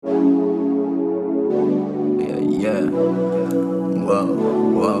Yeah, yeah. Whoa,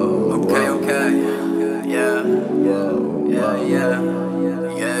 whoa. Okay, okay. Yeah, Whoa, yeah, yeah.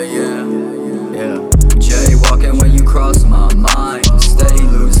 Yeah, yeah. yeah. Jaywalking when you cross my mind. Steady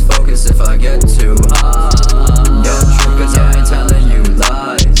lose focus if I get too high. Yeah, true, cause I ain't telling you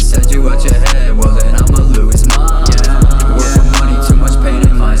lies. Said you out your head, well then I'ma lose mine. Work for money, too much pain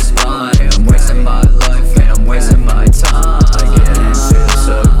in my spine. I'm wasting my life and I'm wasting my time. It feels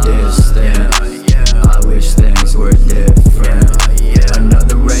so distant. I wish things were different.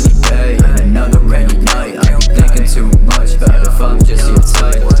 Another rainy day and another rainy night. I be thinking too much about if I'm just your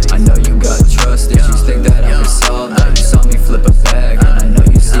type. I know you got trust issues, think that I can solve that. You saw me flip a bag and I know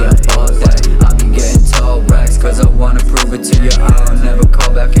you see I bought that. I be getting tall racks cause I wanna prove it to you. I'll never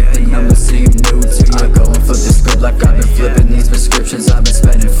call back if the numbers seem new to you. I go and flip the script like I've been flipping these prescriptions. I've been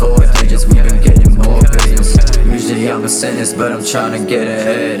spending 4 digits, we've been getting more business. Usually I'm a cynic, but I'm trying to get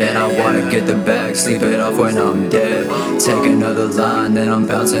ahead. And I wanna get the bag, sleep it off when I'm dead. Take another line, then I'm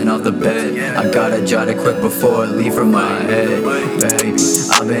bouncing off the bed. I gotta jot it quick before it leave from my head. Baby,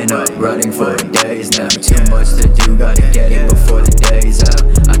 I've been up running for days now. Too much to do, gotta get it before the day's out.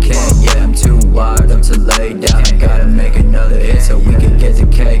 I can't, yeah, I'm too wired up to lay down. I gotta make another hit so we can get the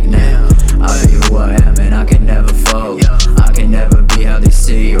cake now. I'll be who I am and I can never fold. I can never be how they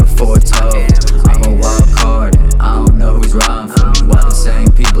see or foretold. I'm a wild card and I don't know who's riding for me. While the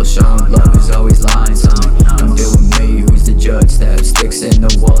same people showing love is always lying to me. Don't deal with me, who's the judge? Stab sticks in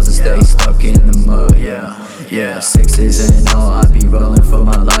the walls and stay stuck in the mud. Yeah, 6s and all, I be rolling for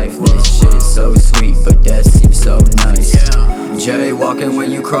my life. This shit's so sweet, but that seems so nice. Jaywalking when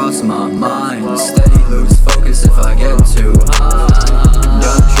you cross my mind. Steady lose focus if I get too high.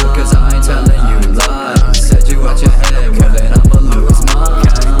 Don't trip cause I ain't telling you lies. Said you out your head,